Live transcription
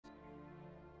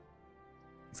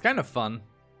It's kind of fun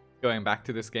going back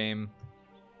to this game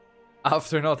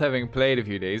after not having played a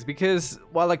few days, because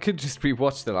while I could just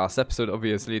rewatch the last episode,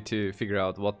 obviously, to figure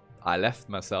out what I left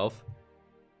myself,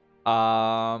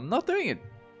 not doing it.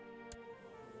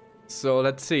 So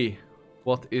let's see.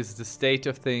 What is the state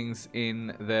of things in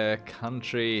the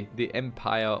country, the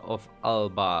Empire of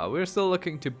Alba? We're still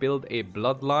looking to build a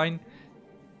bloodline,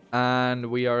 and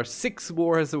we are 6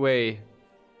 wars away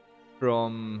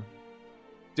from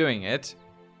doing it.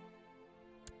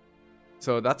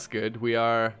 So that's good. We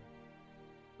are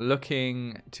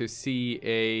looking to see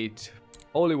a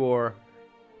holy war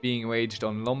being waged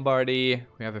on Lombardy.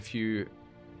 We have a few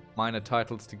minor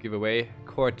titles to give away.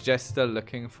 Court Jester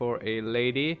looking for a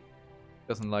lady.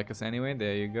 Doesn't like us anyway.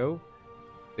 There you go.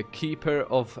 The Keeper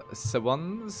of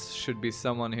Swans should be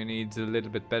someone who needs a little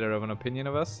bit better of an opinion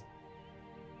of us.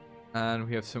 And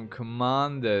we have some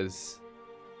commanders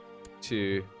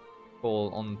to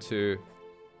fall onto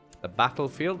the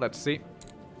battlefield. Let's see.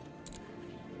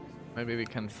 Maybe we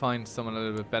can find someone a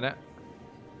little bit better.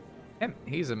 Yeah,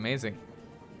 he's amazing.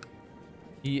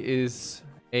 He is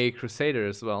a Crusader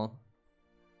as well.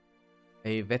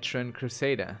 A veteran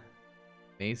Crusader.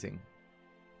 Amazing.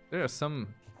 There are some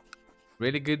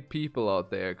really good people out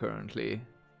there currently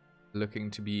looking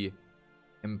to be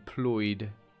employed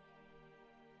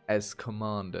as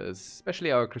commanders.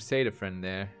 Especially our Crusader friend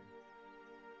there.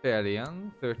 Fairly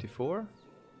young, 34.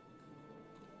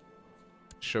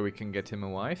 Sure we can get him a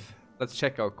wife. Let's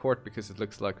check our court because it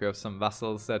looks like we have some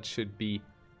vassals that should be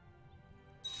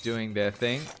doing their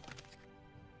thing.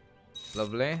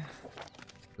 Lovely.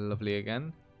 Lovely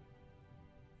again.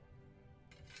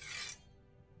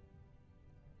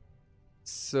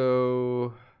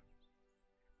 So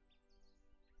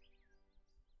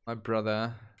my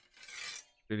brother,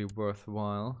 really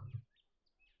worthwhile.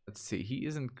 Let's see, he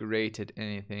isn't great at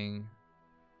anything.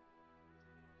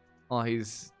 Oh,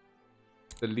 he's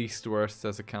the least worst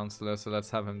as a counselor, so let's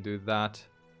have him do that.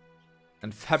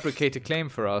 And fabricate a claim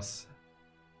for us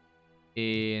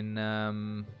in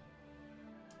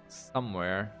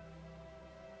somewhere.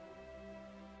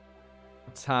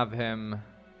 Let's have him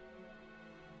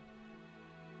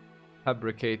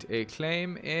fabricate a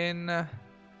claim in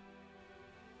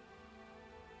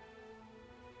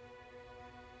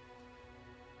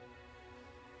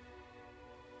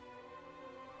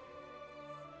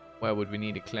where would we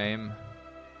need a claim?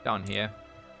 Down here.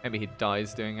 Maybe he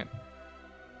dies doing it.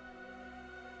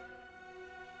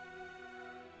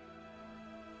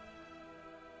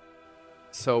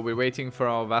 So we're waiting for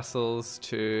our vassals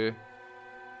to...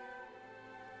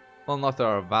 Well, not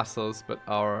our vassals, but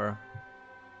our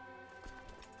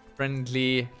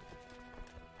friendly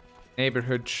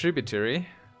neighborhood tributary.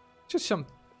 Just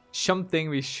something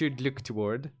we should look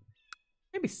toward.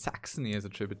 Maybe Saxony as a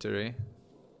tributary.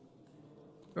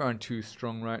 We aren't too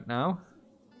strong right now.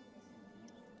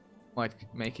 Might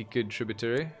make a good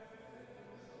tributary.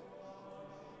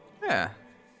 Yeah.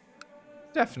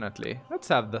 Definitely. Let's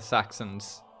have the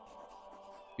Saxons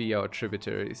be our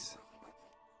tributaries.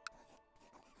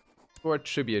 Or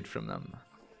tribute from them.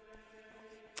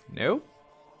 No?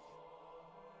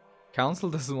 Council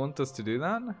doesn't want us to do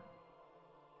that?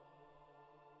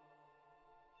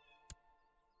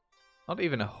 Not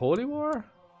even a holy war?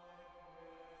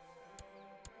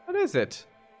 What is it?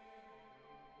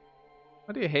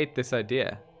 Why do you hate this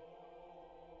idea?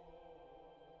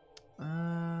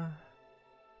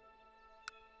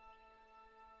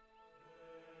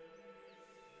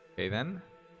 Okay then.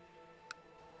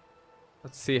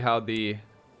 Let's see how the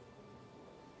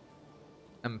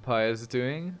Empire is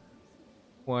doing.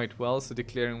 Quite well, so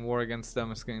declaring war against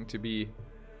them is going to be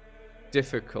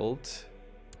difficult.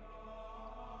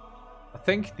 I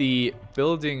think the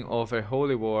building of a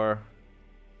holy war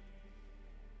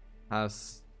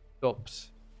has stopped.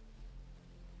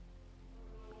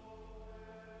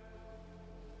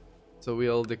 So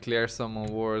we'll declare some more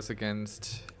wars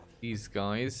against these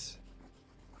guys.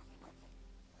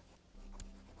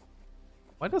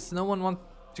 Why does no one want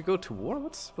to go to war?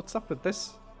 What's up with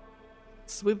this?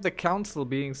 It's with the council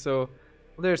being so...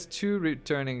 Well, there's 2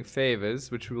 returning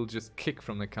favors, which we'll just kick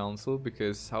from the council,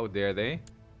 because how dare they?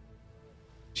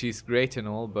 She's great and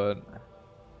all, but...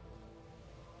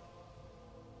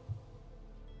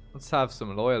 Let's have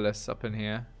some loyalists up in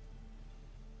here.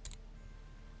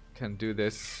 Can do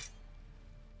this.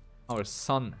 Our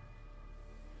son.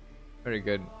 Very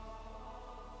good.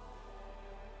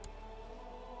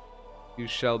 You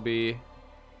shall be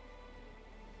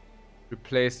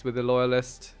replaced with a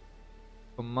loyalist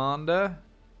commander.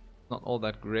 Not all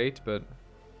that great, but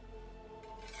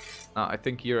I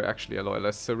think you're actually a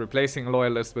loyalist. So replacing a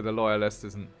loyalist with a loyalist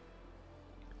isn't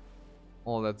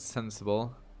all that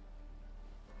sensible.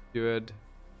 Good.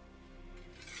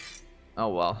 Oh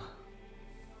well.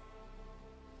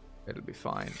 It'll be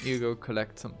fine. You go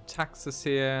collect some taxes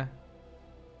here.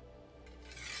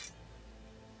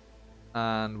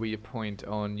 And we appoint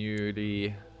our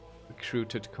newly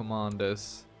recruited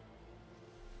commanders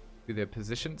to their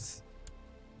positions.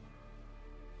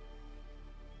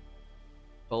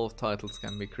 12 titles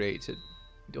can be created.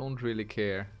 Don't really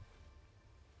care.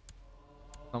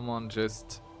 Someone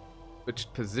just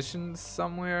switched positions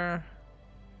somewhere.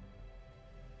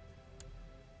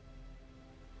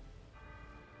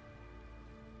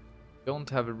 Don't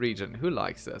have a region. Who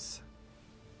likes this?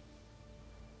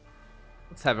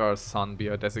 Let's have our son be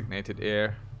our designated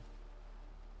heir.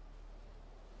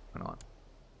 Why not?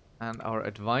 And our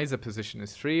advisor position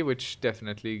is free, which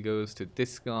definitely goes to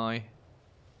this guy.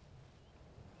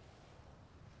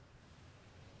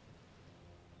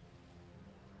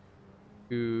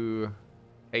 Who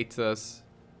hates us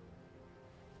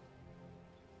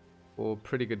for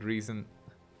pretty good reason,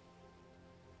 I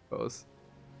suppose.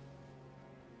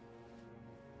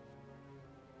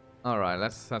 Alright,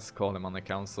 let's call him on the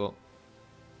council.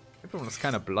 Everyone's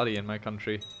kind of bloody in my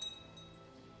country.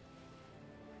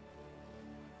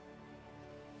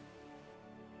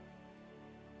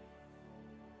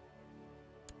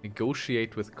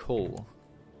 Negotiate with coal.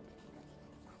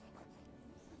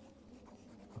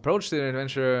 Approach the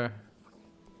adventurer.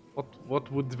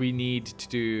 What would we need to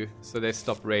do so they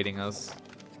stop raiding us?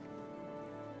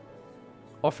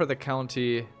 Offer the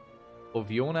county of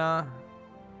Iona.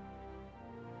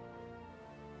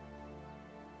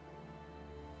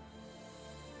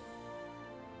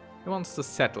 He wants to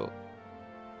settle.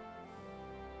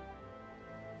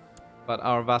 But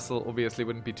our vassal obviously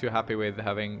wouldn't be too happy with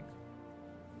having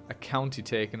a county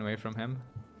taken away from him.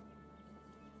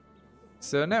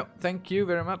 So no, thank you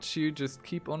very much. You just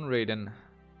keep on raiding.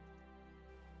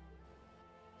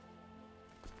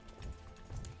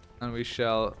 And we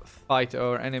shall fight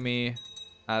our enemy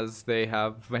as they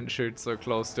have ventured so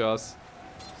close to us.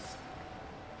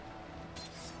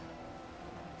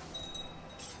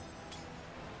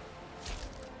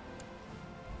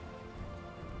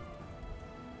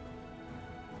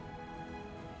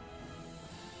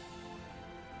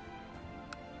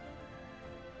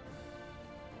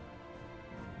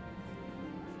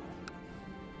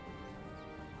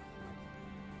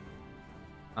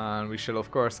 And we shall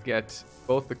of course get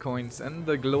both the coins and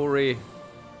the glory.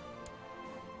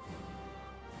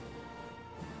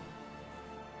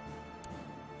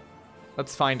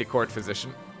 Let's find a court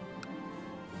physician.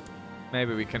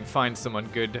 Maybe we can find someone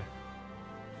good.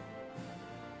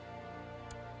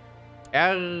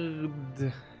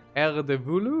 Erdevulu?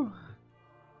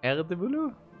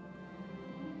 Erdevulu?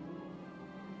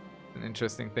 An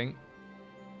interesting thing.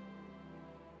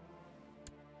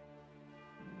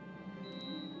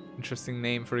 Interesting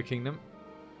name for a kingdom.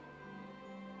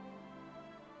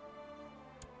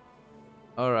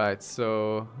 Alright,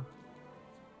 so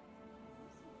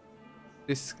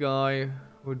this guy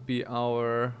would be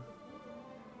our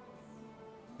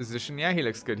physician. Yeah, he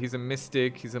looks good. He's a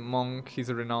mystic, he's a monk, he's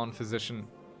a renowned physician.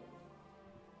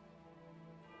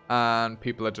 And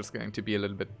people are just going to be a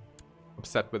little bit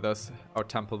upset with us, our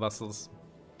temple vassals.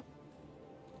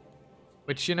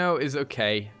 Which, you know, is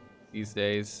okay these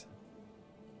days.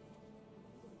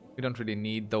 We don't really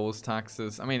need those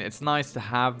taxes. I mean, it's nice to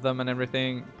have them and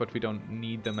everything, but we don't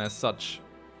need them as such.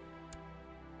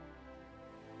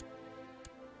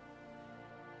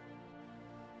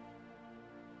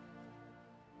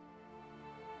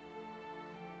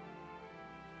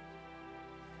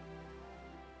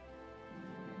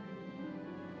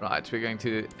 Right, we're going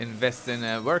to invest in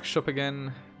a workshop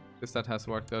again, because that has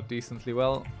worked out decently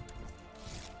well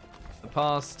in the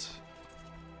past.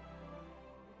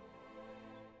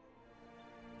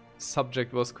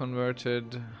 Subject was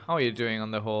converted. How are you doing on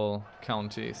the whole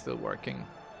county? Still working.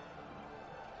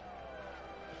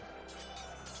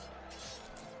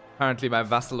 Apparently my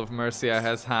vassal of Mercia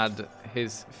has had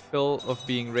his fill of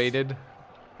being raided.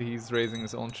 He's raising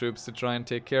his own troops to try and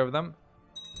take care of them.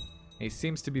 He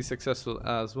seems to be successful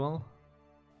as well.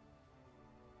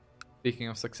 Speaking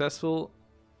of successful,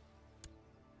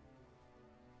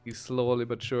 he's slowly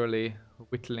but surely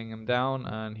whittling him down,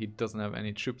 and he doesn't have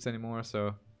any troops anymore,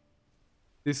 so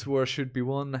this war should be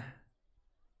won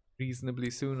reasonably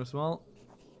soon as well.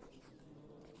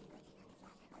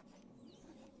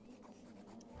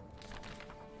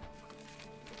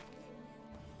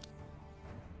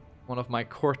 One of my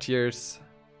courtiers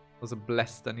was a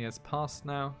blessed and he has passed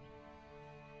now.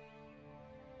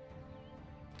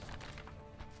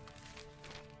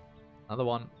 Another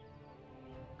one.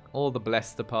 All the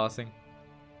blessed are passing.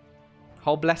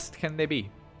 How blessed can they be?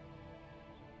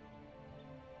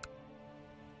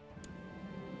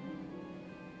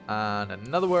 And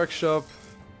another workshop.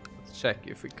 Let's check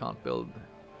if we can't build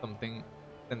something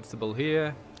sensible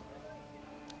here.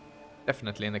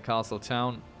 Definitely in the castle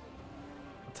town.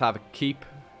 Let's have a keep.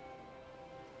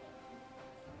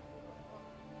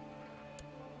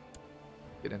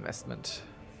 Good investment.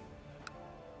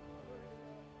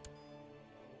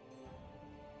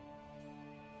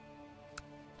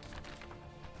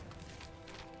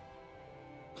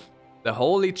 The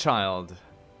Holy Child.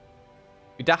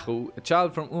 Udahu, a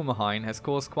child from Umahain, has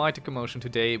caused quite a commotion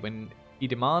today when he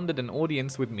demanded an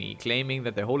audience with me, claiming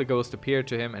that the Holy Ghost appeared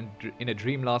to him in a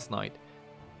dream last night,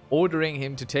 ordering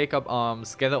him to take up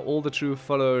arms, gather all the true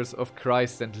followers of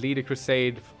Christ, and lead a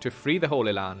crusade to free the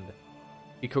Holy Land.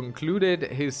 He concluded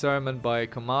his sermon by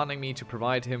commanding me to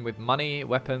provide him with money,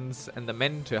 weapons, and the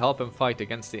men to help him fight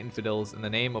against the infidels in the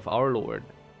name of our Lord.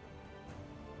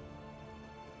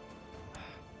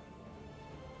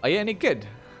 Are you any good?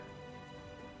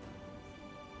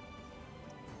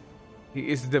 He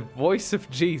is the voice of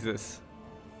Jesus.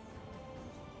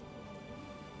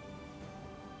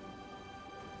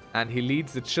 And he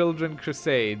leads the Children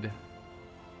Crusade.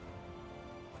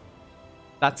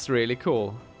 That's really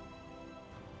cool.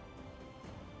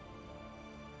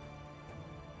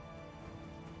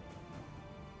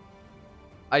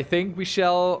 I think we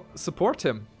shall support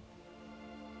him.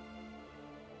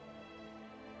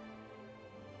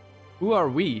 Who are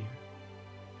we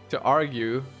to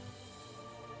argue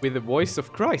with the voice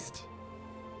of Christ?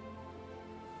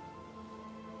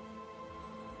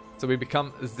 So we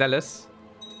become zealous,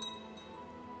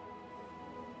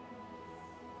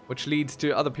 which leads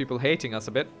to other people hating us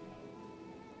a bit,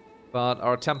 but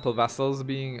our temple vassals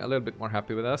being a little bit more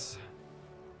happy with us.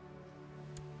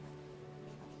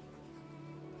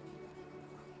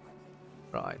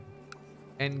 Right.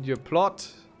 End your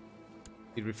plot.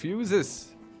 He refuses.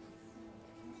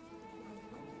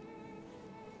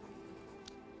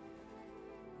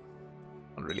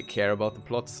 Don't really care about the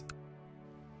plots.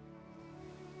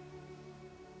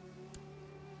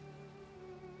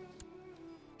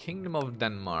 Kingdom of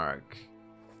Denmark.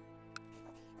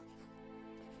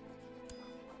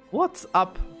 What's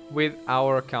up with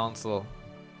our council?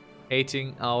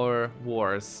 Hating our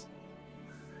wars.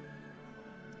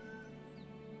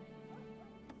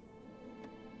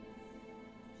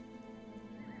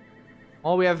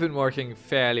 Well, we have been working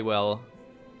fairly well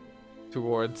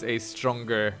towards a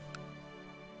stronger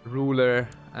ruler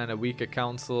and a weaker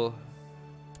council,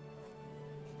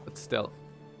 but still.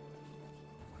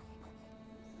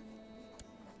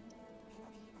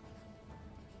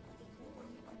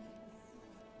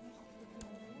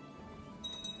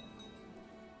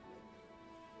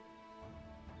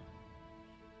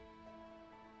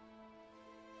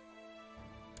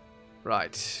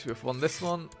 Right, we've won this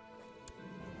one.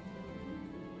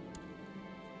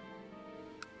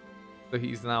 So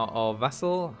he's now our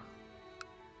vassal.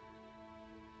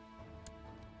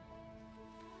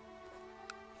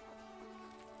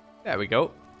 There we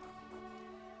go.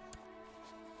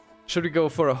 Should we go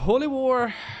for a holy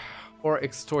war or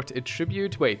extort a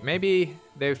tribute? Wait, maybe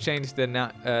they've changed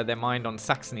their mind on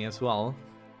Saxony as well.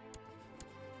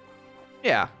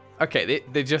 Yeah, okay,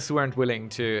 they just weren't willing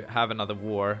to have another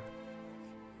war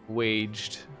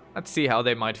waged. Let's see how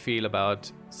they might feel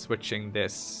about switching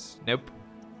this. Nope.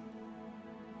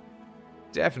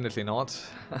 Definitely not.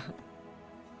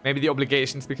 Maybe the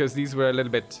obligations, because these were a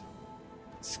little bit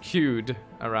skewed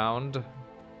around.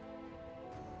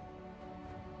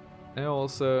 And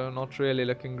also not really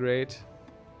looking great.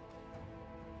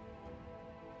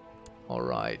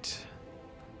 Alright.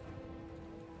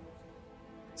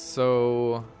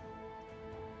 So...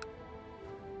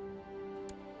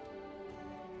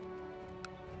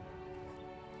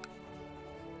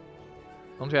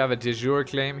 don't we have a de jure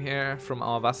claim here from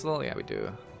our vassal? Yeah, we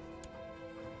do.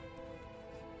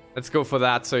 Let's go for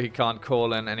that so he can't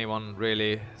call in anyone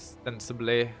really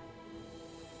sensibly.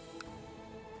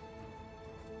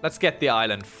 Let's get the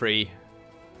island free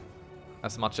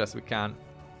as much as we can.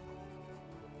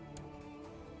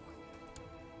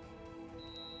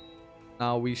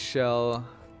 Now we shall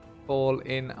call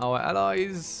in our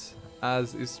allies,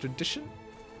 as is tradition.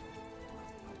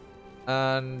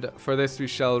 And for this we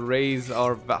shall raise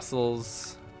our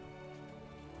vassals.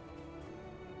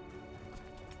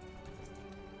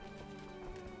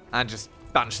 And just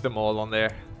bunch them all on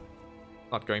there.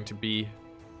 Not going to be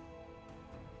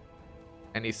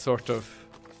any sort of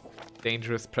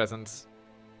dangerous presence.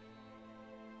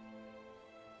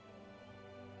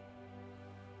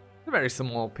 A very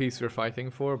small piece we're fighting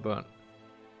for, but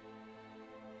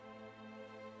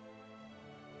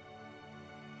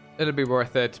It'll be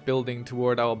worth it building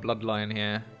toward our bloodline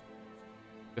here.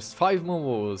 Just 5 more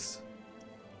wars.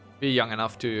 Be young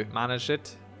enough to manage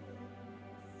it.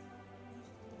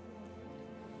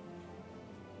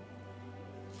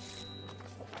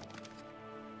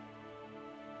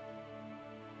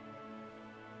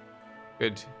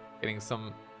 Good. Getting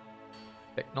some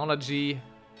technology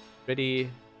ready.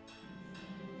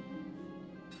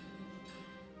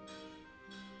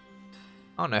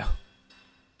 Oh no.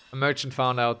 A merchant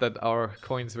found out that our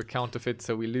coins were counterfeit,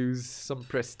 so we lose some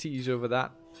prestige over that.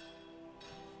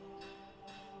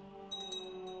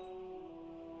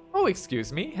 Oh,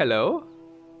 excuse me. Hello.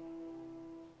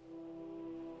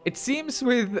 It seems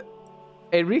with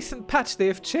a recent patch they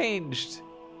have changed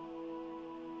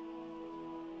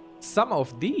some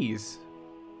of these.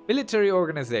 Military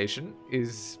organization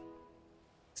is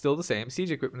still the same.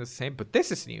 Siege equipment is the same, but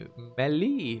this is new.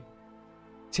 Melee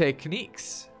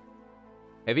techniques.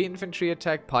 Heavy infantry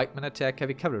attack, pikeman attack,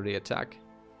 heavy cavalry attack.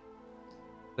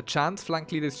 The chance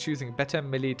flank leaders choosing better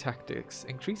melee tactics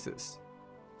increases.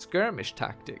 Skirmish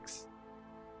tactics.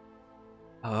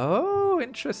 Oh,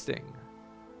 interesting.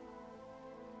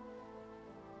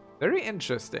 Very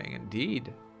interesting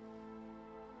indeed.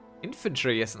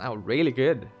 Infantry is now really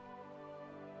good.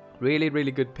 Really,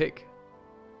 really good pick.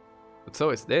 But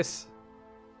so is this.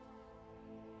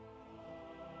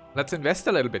 Let's invest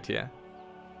a little bit here.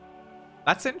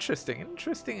 That's interesting.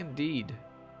 Interesting indeed.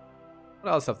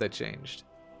 What else have they changed?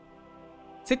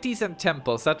 Cities and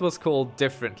temples. That was called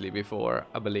differently before,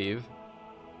 I believe.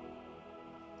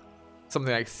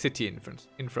 Something like city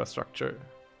infrastructure.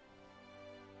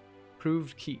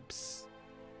 Improved keeps.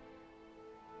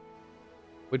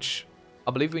 Which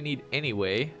I believe we need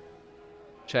anyway.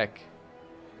 Check.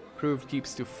 Improved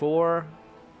keeps to 4.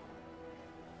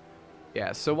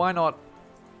 Yeah, so why not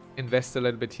invest a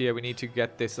little bit here? We need to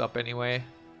get this up anyway.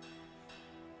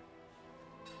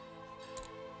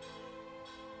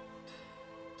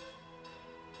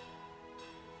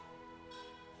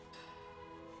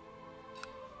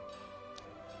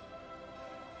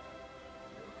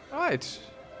 Right.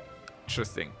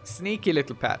 Interesting. Sneaky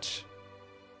little patch.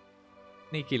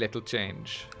 Sneaky little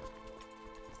change.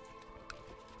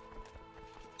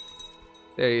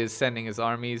 There he is sending his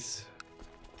armies.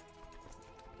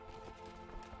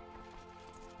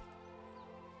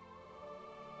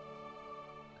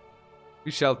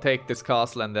 We shall take this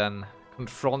castle and then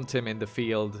confront him in the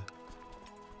field.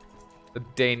 The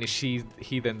Danish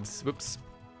heathens. Whoops.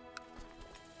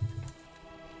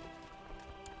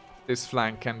 This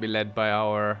flank can be led by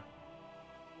our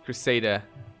Crusader.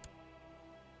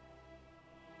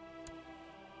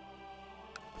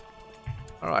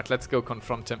 Alright, let's go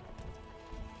confront him.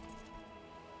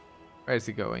 Where is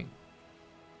he going?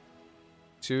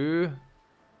 To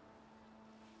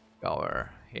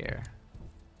Gower here.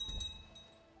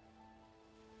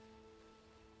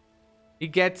 He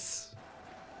gets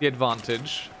the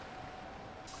advantage.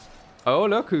 Oh,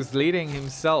 look who's leading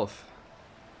himself.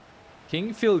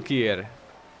 King Filkir.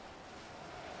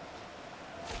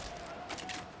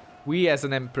 We as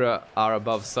an emperor are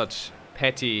above such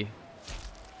petty,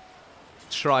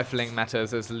 trifling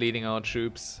matters as leading our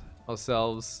troops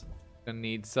ourselves. Don't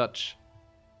need such.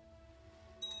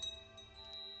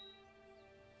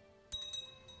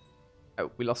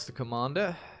 Oh, we lost the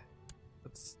commander.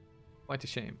 That's quite a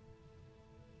shame.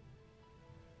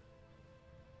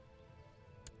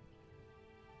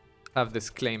 Have this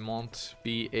Claymont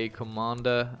be a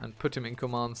commander and put him in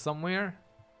command somewhere.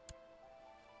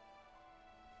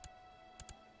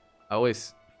 I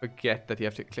always forget that you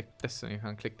have to click this and you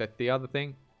can't click that the other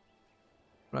thing.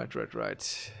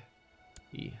 Right.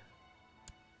 He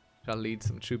shall lead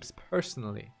some troops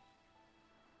personally.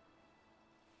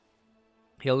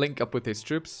 He'll link up with his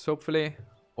troops, hopefully,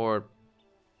 or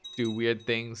do weird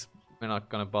things. We're not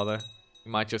gonna bother. He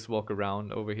might just walk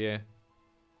around over here.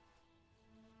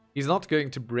 He's not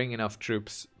going to bring enough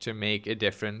troops to make a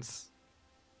difference.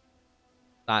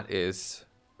 That is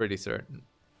pretty certain.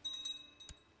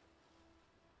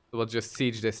 So we'll just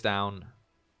siege this down.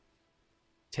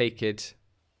 Take it.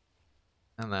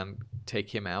 And then take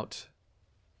him out.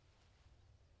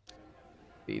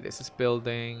 See, this is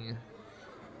building.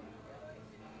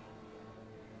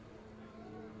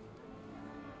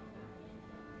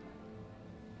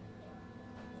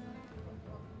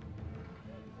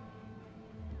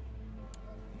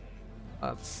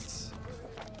 Let's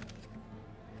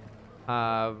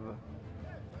have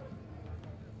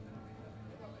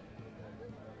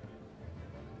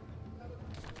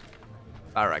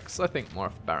barracks. I think more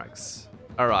of barracks.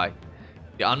 Alright.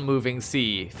 The unmoving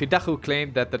sea. Fidachu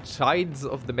claimed that the tides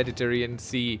of the Mediterranean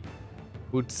Sea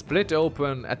would split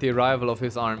open at the arrival of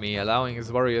his army, allowing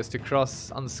his warriors to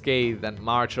cross unscathed and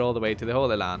march all the way to the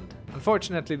Holy Land.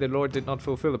 Unfortunately, the Lord did not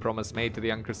fulfill the promise made to the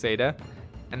young Crusader,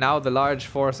 and now the large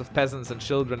force of peasants and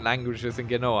children languishes in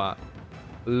Genoa,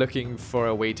 looking for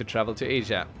a way to travel to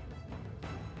Asia.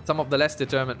 Some of the less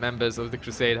determined members of the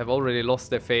Crusade have already lost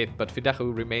their faith, but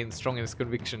Fidahu remains strong in his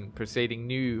conviction, persuading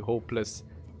new, hopeless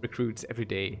recruits every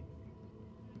day.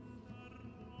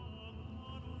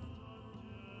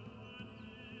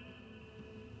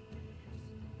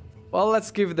 Well,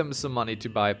 let's give them some money to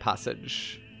buy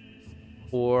passage.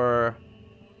 Or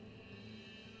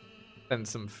send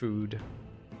some food.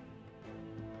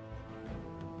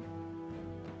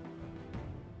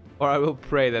 Or I will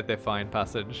pray that they find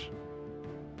passage.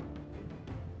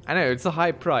 I know, it's a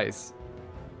high price.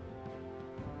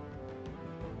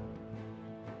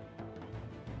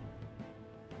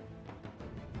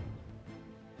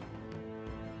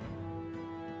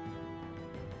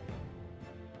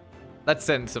 Let's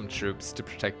send some troops to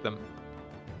protect them.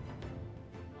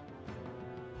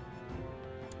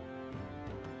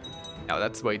 No,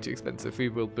 that's way too expensive. We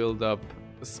will build up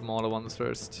the smaller ones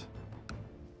first.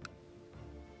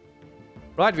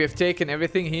 Right, we have taken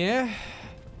everything here.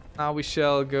 Now we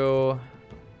shall go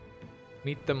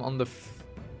meet them on the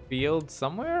field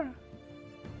somewhere.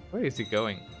 Where is he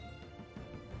going?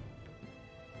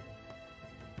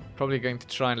 Probably going to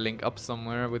try and link up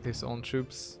somewhere with his own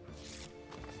troops.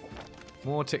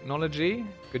 More technology.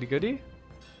 Goody goody.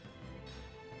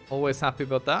 Always happy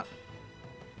about that.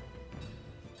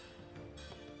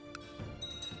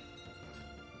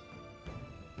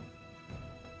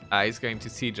 He's going to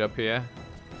siege up here.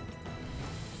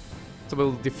 So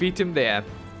we'll defeat him there.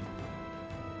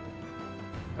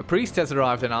 A priest has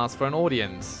arrived and asked for an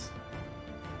audience.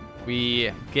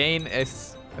 We gain a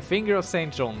finger of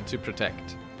St. John to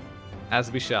protect.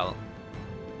 As we shall.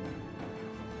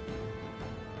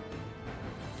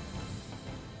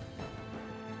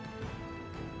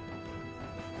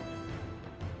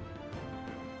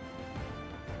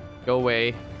 Go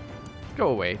away. Go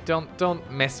away.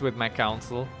 Don't mess with my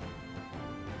council.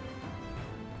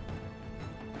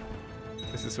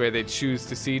 This is where they choose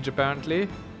to siege, apparently.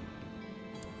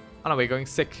 Oh no, we're going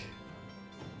sick.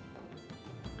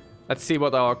 Let's see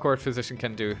what our court physician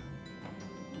can do.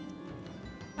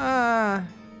 Not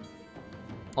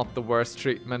the worst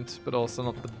treatment, but also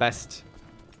not the best.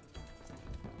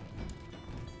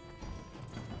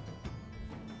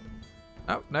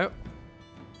 Oh, no.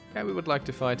 Yeah, we would like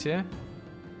to fight here.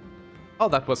 Oh,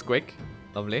 that was quick.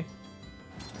 Lovely.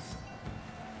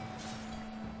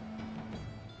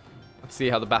 Let's see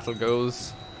how the battle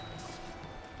goes.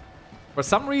 For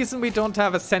some reason, we don't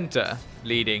have a center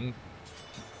leading.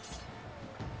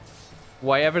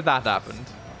 Why ever that happened.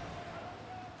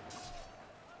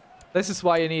 This is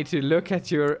why you need to look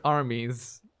at your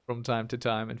armies from time to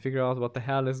time and figure out what the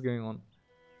hell is going on.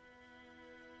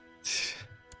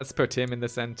 Let's put him in the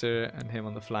center and him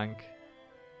on the flank.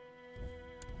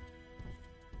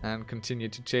 And continue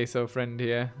to chase our friend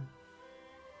here.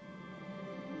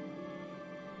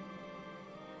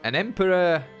 An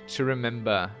emperor to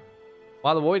remember.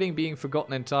 While avoiding being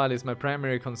forgotten entirely is my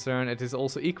primary concern, it is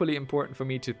also equally important for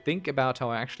me to think about how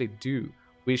I actually do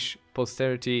wish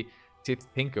posterity to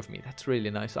think of me. That's really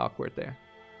nice awkward there.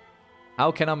 How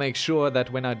can I make sure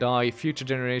that when I die, future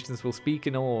generations will speak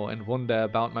in awe and wonder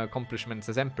about my accomplishments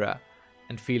as emperor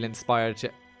and feel inspired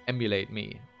to emulate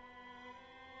me?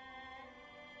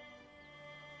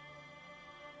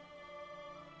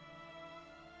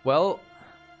 Well,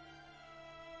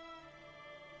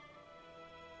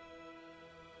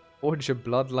 forge a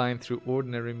bloodline through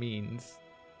ordinary means.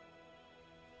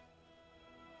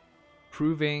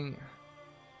 Proving...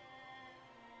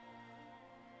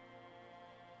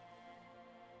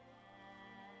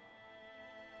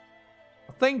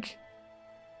 I think...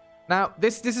 Now,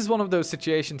 this is one of those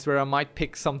situations where I might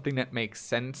pick something that makes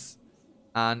sense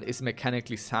and is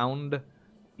mechanically sound,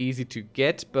 easy to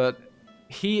get, but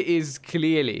he is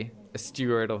clearly a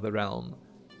steward of the realm,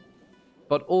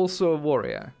 but also a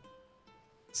warrior.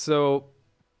 So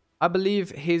I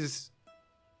believe his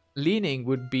leaning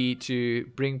would be to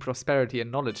bring prosperity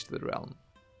and knowledge to the realm.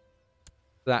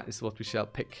 That is what we shall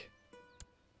pick.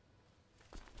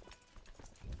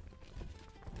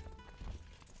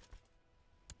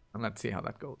 And let's see how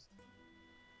that goes.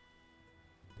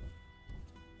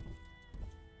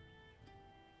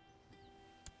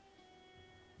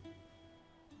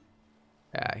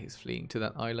 Yeah, he's fleeing to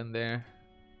that island there.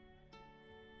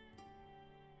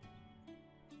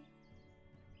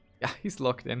 Yeah, he's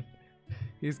locked in.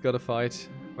 He's got to fight,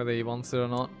 whether he wants it or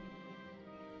not.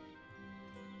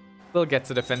 Still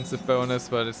gets a defensive bonus,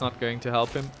 but it's not going to help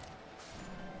him.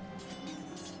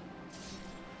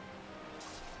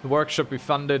 The workshop we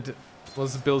funded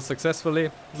was built successfully.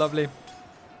 Lovely.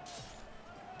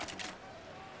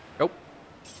 Oh.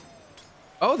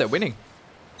 Oh, they're winning.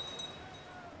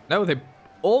 No, they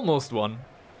almost won.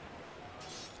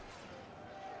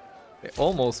 They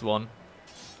almost won.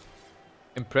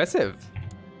 Impressive.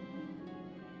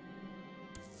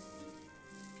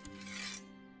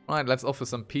 Alright, let's offer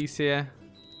some peace here.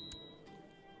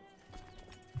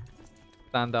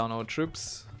 Stand down our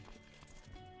troops.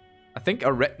 I think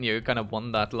our retinue kind of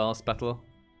won that last battle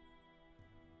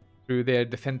through their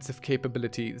defensive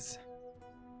capabilities.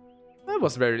 That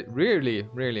was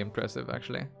really impressive,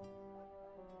 actually.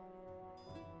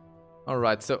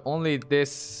 Alright, so only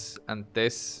this and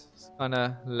this kind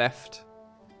of left.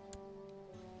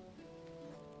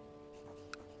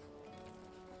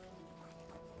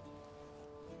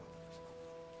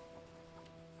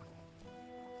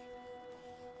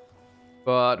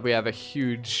 But we have a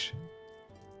huge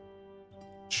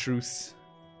truce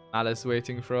Alice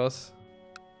waiting for us.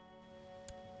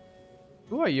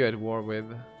 Who are you at war with?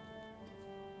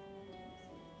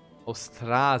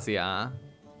 Austrasia?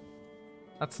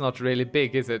 That's not really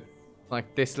big, is it?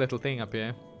 Like this little thing up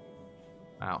here.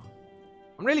 Wow.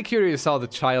 I'm really curious how the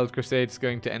Child Crusade is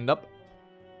going to end up.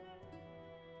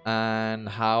 And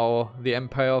how the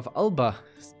Empire of Alba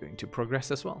is going to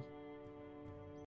progress as well.